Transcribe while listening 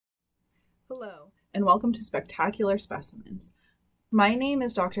Hello, and welcome to Spectacular Specimens. My name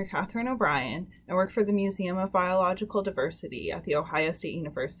is Dr. Katherine O'Brien. I work for the Museum of Biological Diversity at The Ohio State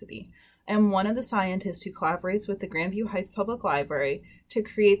University. I am one of the scientists who collaborates with the Grandview Heights Public Library to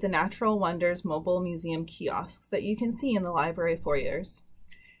create the Natural Wonders mobile museum kiosks that you can see in the library foyers.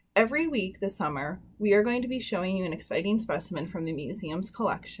 Every week this summer, we are going to be showing you an exciting specimen from the museum's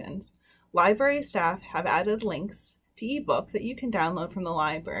collections. Library staff have added links to ebooks that you can download from the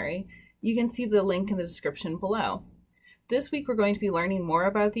library. You can see the link in the description below. This week we're going to be learning more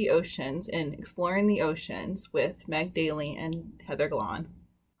about the oceans and exploring the oceans with Meg Daly and Heather Glon.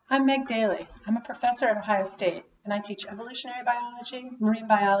 I'm Meg Daly. I'm a professor at Ohio State, and I teach evolutionary biology, marine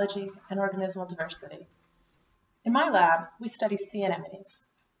biology, and organismal diversity. In my lab, we study sea anemones.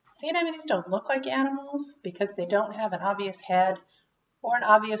 Sea anemones don't look like animals because they don't have an obvious head or an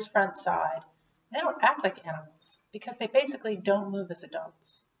obvious front side. They don't act like animals because they basically don't move as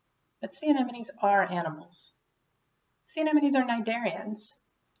adults. But sea anemones are animals. Sea anemones are cnidarians.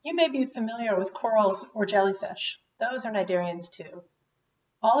 You may be familiar with corals or jellyfish. Those are cnidarians too.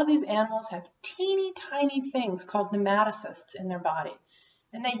 All of these animals have teeny tiny things called nematocysts in their body,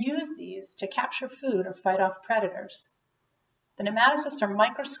 and they use these to capture food or fight off predators. The nematocysts are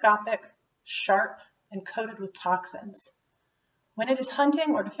microscopic, sharp, and coated with toxins. When it is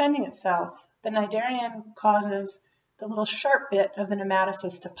hunting or defending itself, the cnidarian causes the little sharp bit of the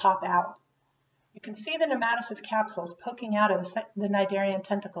nematocyst to pop out. You can see the nematocyst capsules poking out of the cnidarian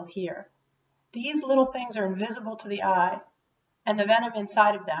tentacle here. These little things are invisible to the eye, and the venom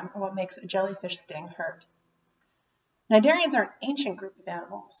inside of them are what makes a jellyfish sting hurt. Cnidarians are an ancient group of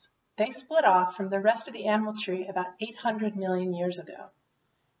animals. They split off from the rest of the animal tree about 800 million years ago.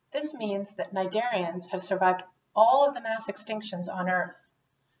 This means that cnidarians have survived all of the mass extinctions on Earth.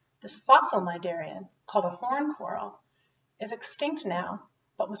 This fossil cnidarian, called a horn coral, is extinct now,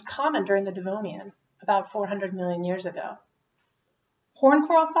 but was common during the Devonian, about 400 million years ago. Horn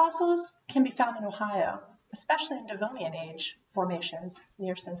coral fossils can be found in Ohio, especially in Devonian age formations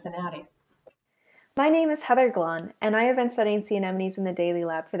near Cincinnati. My name is Heather Glon, and I have been studying sea anemones in the Daly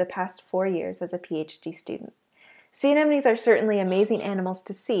lab for the past 4 years as a PhD student. Sea anemones are certainly amazing animals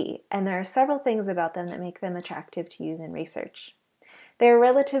to see, and there are several things about them that make them attractive to use in research. They are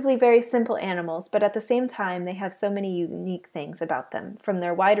relatively very simple animals, but at the same time they have so many unique things about them, from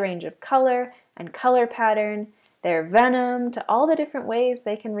their wide range of color and color pattern, their venom, to all the different ways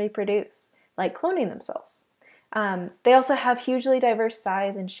they can reproduce, like cloning themselves. They also have hugely diverse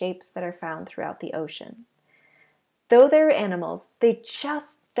size and shapes that are found throughout the ocean. Though they're animals, they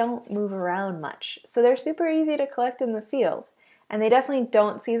just don't move around much, so they're super easy to collect in the field, and they definitely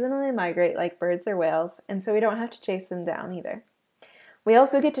don't seasonally migrate like birds or whales, and so we don't have to chase them down either. We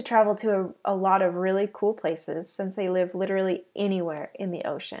also get to travel to a lot of really cool places since they live literally anywhere in the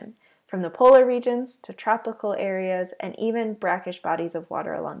ocean, from the polar regions to tropical areas and even brackish bodies of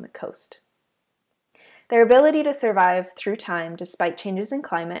water along the coast. Their ability to survive through time despite changes in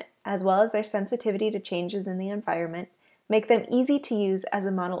climate, as well as their sensitivity to changes in the environment, make them easy to use as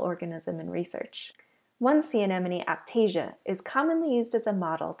a model organism in research. One sea anemone, Aptasia, is commonly used as a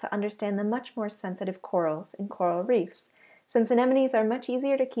model to understand the much more sensitive corals in coral reefs, since anemones are much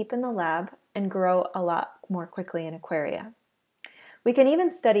easier to keep in the lab and grow a lot more quickly in aquaria. We can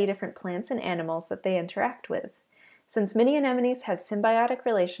even study different plants and animals that they interact with, since many anemones have symbiotic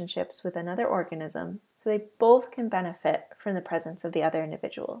relationships with another organism, so they both can benefit from the presence of the other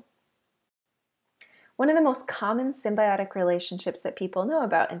individual. One of the most common symbiotic relationships that people know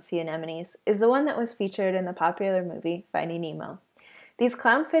about in sea anemones is the one that was featured in the popular movie Finding Nemo. These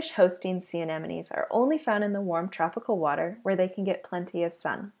clownfish hosting sea anemones are only found in the warm tropical water where they can get plenty of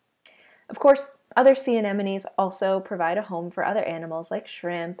sun. Of course, other sea anemones also provide a home for other animals like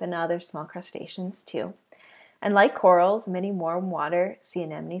shrimp and other small crustaceans too. And like corals, many warm water sea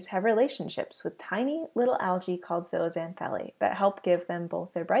anemones have relationships with tiny little algae called zooxanthellae that help give them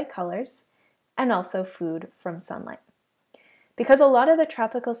both their bright colors and also food from sunlight. Because a lot of the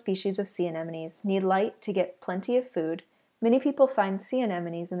tropical species of sea anemones need light to get plenty of food, many people find sea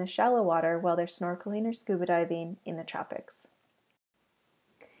anemones in the shallow water while they're snorkeling or scuba diving in the tropics.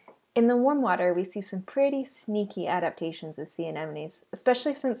 In the warm water, we see some pretty sneaky adaptations of sea anemones,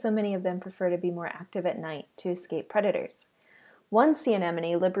 especially since so many of them prefer to be more active at night to escape predators. One sea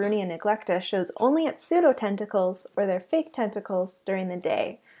anemone, Librunia neglecta, shows only its pseudotentacles or their fake tentacles during the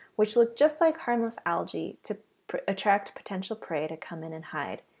day, which look just like harmless algae to attract potential prey to come in and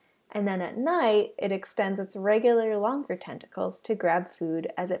hide. And then at night, it extends its regular longer tentacles to grab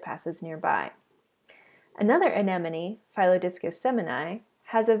food as it passes nearby. Another anemone, Phylodiscus semini,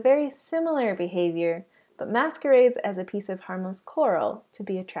 has a very similar behavior, but masquerades as a piece of harmless coral to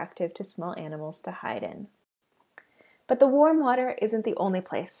be attractive to small animals to hide in. But the warm water isn't the only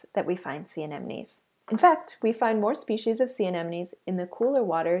place that we find sea anemones. In fact, we find more species of sea anemones in the cooler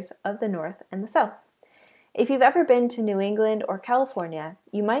waters of the north and the south. If you've ever been to New England or California,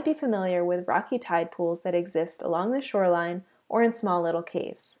 you might be familiar with rocky tide pools that exist along the shoreline or in small little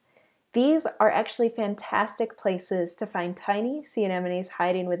caves. These are actually fantastic places to find tiny sea anemones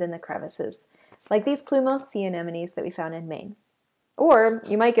hiding within the crevices, like these plumose sea anemones that we found in Maine. Or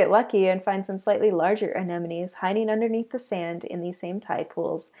you might get lucky and find some slightly larger anemones hiding underneath the sand in these same tide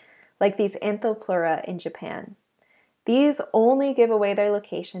pools, like these Anthopleura in Japan. These only give away their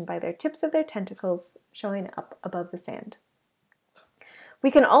location by their tips of their tentacles showing up above the sand.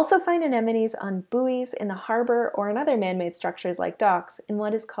 We can also find anemones on buoys in the harbor or in other man-made structures like docks in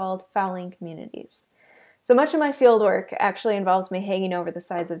what is called fouling communities. So much of my field work actually involves me hanging over the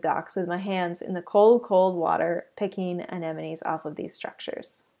sides of docks with my hands in the cold, cold water, picking anemones off of these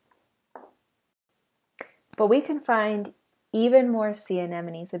structures. But we can find even more sea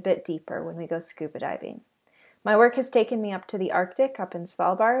anemones a bit deeper when we go scuba diving. My work has taken me up to the Arctic, up in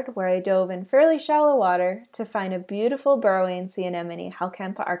Svalbard, where I dove in fairly shallow water to find a beautiful burrowing sea anemone,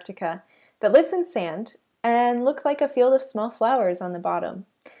 Halcampa arctica, that lives in sand and looked like a field of small flowers on the bottom.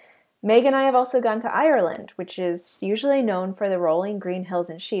 Meg and I have also gone to Ireland, which is usually known for the rolling green hills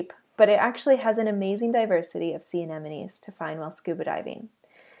and sheep, but it actually has an amazing diversity of sea anemones to find while scuba diving.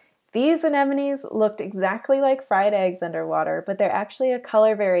 These anemones looked exactly like fried eggs underwater, but they're actually a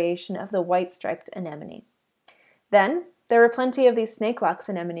color variation of the white-striped anemone. Then, there were plenty of these snake-locks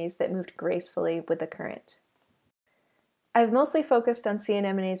anemones that moved gracefully with the current. I've mostly focused on sea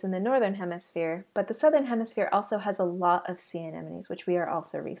anemones in the northern hemisphere, but the southern hemisphere also has a lot of sea anemones, which we are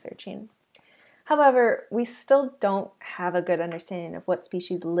also researching. However, we still don't have a good understanding of what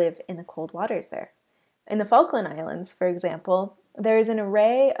species live in the cold waters there. In the Falkland Islands, for example, there is an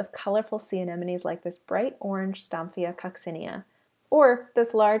array of colorful sea anemones like this bright orange Stomphia coccinea, or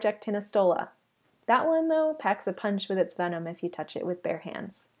this large Actinostola. That one, though, packs a punch with its venom if you touch it with bare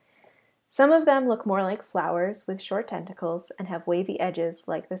hands. Some of them look more like flowers with short tentacles and have wavy edges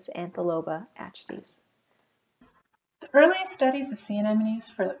like this Antholoba achates. The earliest studies of sea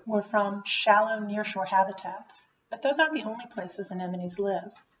anemones were from shallow nearshore habitats, but those aren't the only places anemones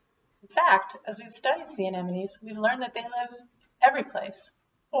live. In fact, as we've studied sea anemones, we've learned that they live every place,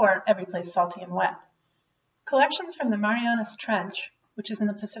 or every place salty and wet. Collections from the Marianas Trench, which is in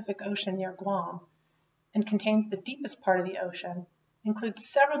the Pacific Ocean near Guam, and contains the deepest part of the ocean, include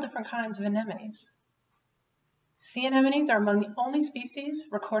several different kinds of anemones. Sea anemones are among the only species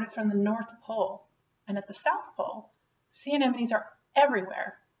recorded from the North Pole, and at the South Pole, sea anemones are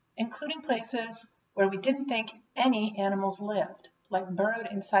everywhere, including places where we didn't think any animals lived, like burrowed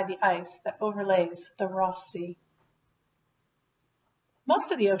inside the ice that overlays the Ross Sea.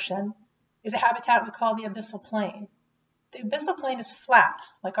 Most of the ocean is a habitat we call the abyssal plain. The abyssal plain is flat,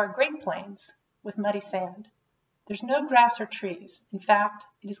 like our Great Plains, with muddy sand. There's no grass or trees. In fact,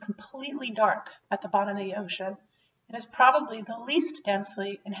 it is completely dark at the bottom of the ocean and is probably the least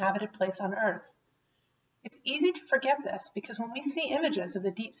densely inhabited place on Earth. It's easy to forget this because when we see images of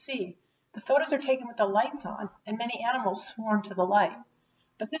the deep sea, the photos are taken with the lights on and many animals swarm to the light.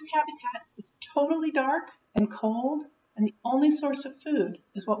 But this habitat is totally dark and cold, and the only source of food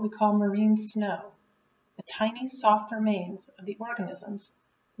is what we call marine snow, the tiny soft remains of the organisms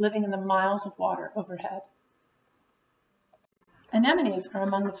living in the miles of water overhead. Anemones are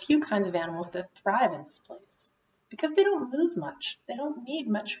among the few kinds of animals that thrive in this place. Because they don't move much, they don't need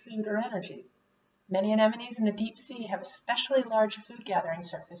much food or energy. Many anemones in the deep sea have especially large food gathering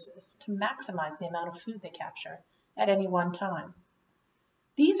surfaces to maximize the amount of food they capture at any one time.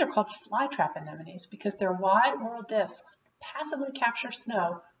 These are called flytrap anemones because their wide oral discs passively capture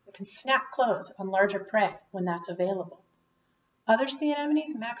snow or can snap close on larger prey when that's available. Other sea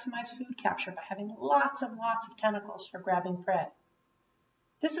anemones maximize food capture by having lots of tentacles for grabbing prey.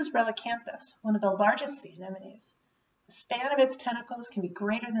 This is Relicanthus, one of the largest sea anemones. The span of its tentacles can be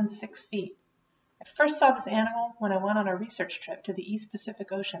greater than 6 feet. I first saw this animal when I went on a research trip to the East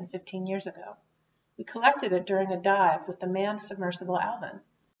Pacific Ocean 15 years ago. We collected it during a dive with the manned submersible Alvin.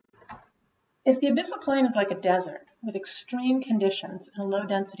 If the abyssal plain is like a desert with extreme conditions and a low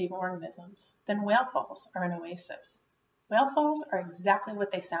density of organisms, then whale falls are an oasis. Whale falls are exactly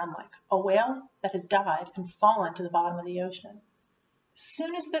what they sound like, a whale that has died and fallen to the bottom of the ocean. As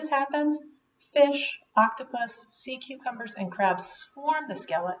soon as this happens, fish, octopus, sea cucumbers, and crabs swarm the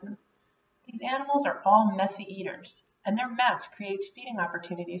skeleton. These animals are all messy eaters, and their mess creates feeding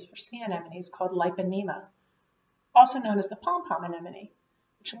opportunities for sea anemones called Liponema, also known as the pom-pom anemone,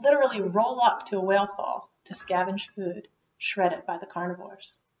 which literally roll up to a whale fall to scavenge food shredded by the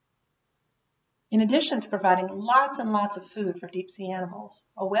carnivores. In addition to providing lots and lots of food for deep-sea animals,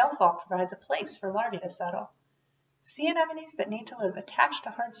 a whale fall provides a place for larvae to settle. Sea anemones that need to live attached to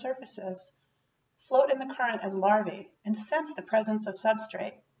hard surfaces float in the current as larvae and sense the presence of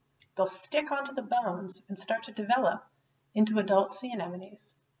substrate. They'll stick onto the bones and start to develop into adult sea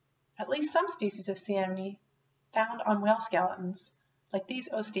anemones. At least some species of sea anemone found on whale skeletons, like these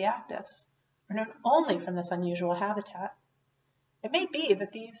Osteactus, are known only from this unusual habitat. It may be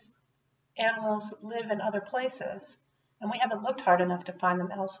that these animals live in other places, and we haven't looked hard enough to find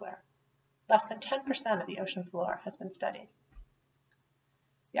them elsewhere. Less than 10% of the ocean floor has been studied.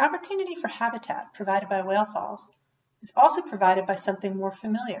 The opportunity for habitat provided by whale falls is also provided by something more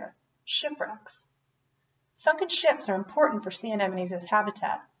familiar, shipwrecks. Sunken ships are important for sea anemones as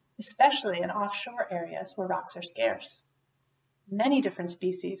habitat, especially in offshore areas where rocks are scarce. Many different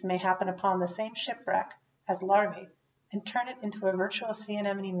species may happen upon the same shipwreck as larvae and turn it into a virtual sea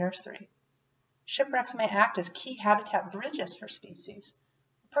anemone nursery. Shipwrecks may act as key habitat bridges for species,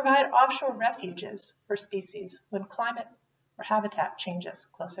 provide offshore refuges for species when climate or habitat changes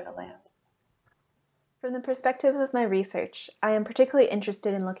closer to land. From the perspective of my research, I am particularly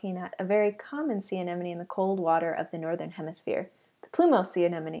interested in looking at a very common sea anemone in the cold water of the northern hemisphere, the plumose sea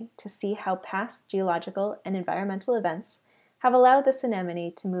anemone, to see how past geological and environmental events have allowed this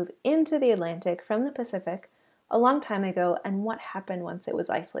anemone to move into the Atlantic from the Pacific a long time ago and what happened once it was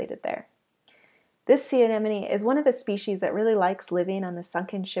isolated there. This sea anemone is one of the species that really likes living on the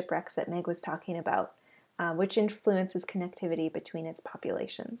sunken shipwrecks that Meg was talking about, which influences connectivity between its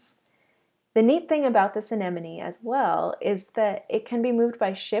populations. The neat thing about this anemone as well is that it can be moved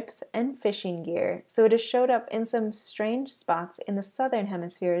by ships and fishing gear, so it has showed up in some strange spots in the southern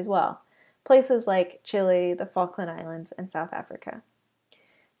hemisphere as well, places like Chile, the Falkland Islands, and South Africa.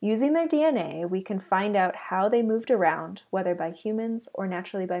 Using their DNA, we can find out how they moved around, whether by humans or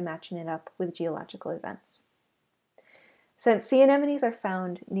naturally by matching it up with geological events. Since sea anemones are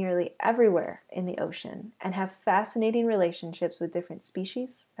found nearly everywhere in the ocean and have fascinating relationships with different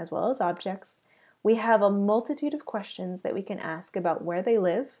species as well as objects, we have a multitude of questions that we can ask about where they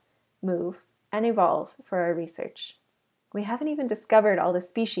live, move, and evolve for our research. We haven't even discovered all the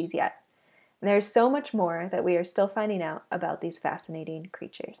species yet. There's so much more that we are still finding out about these fascinating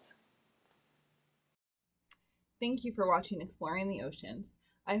creatures. Thank you for watching Exploring the Oceans.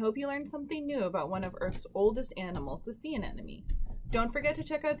 I hope you learned something new about one of Earth's oldest animals, the sea anemone. Don't forget to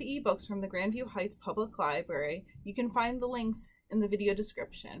check out the ebooks from the Grandview Heights Public Library. You can find the links in the video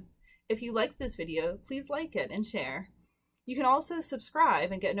description. If you liked this video, please like it and share. You can also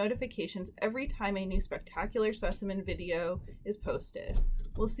subscribe and get notifications every time a new spectacular specimen video is posted.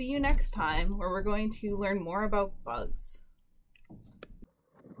 We'll see you next time, where we're going to learn more about bugs.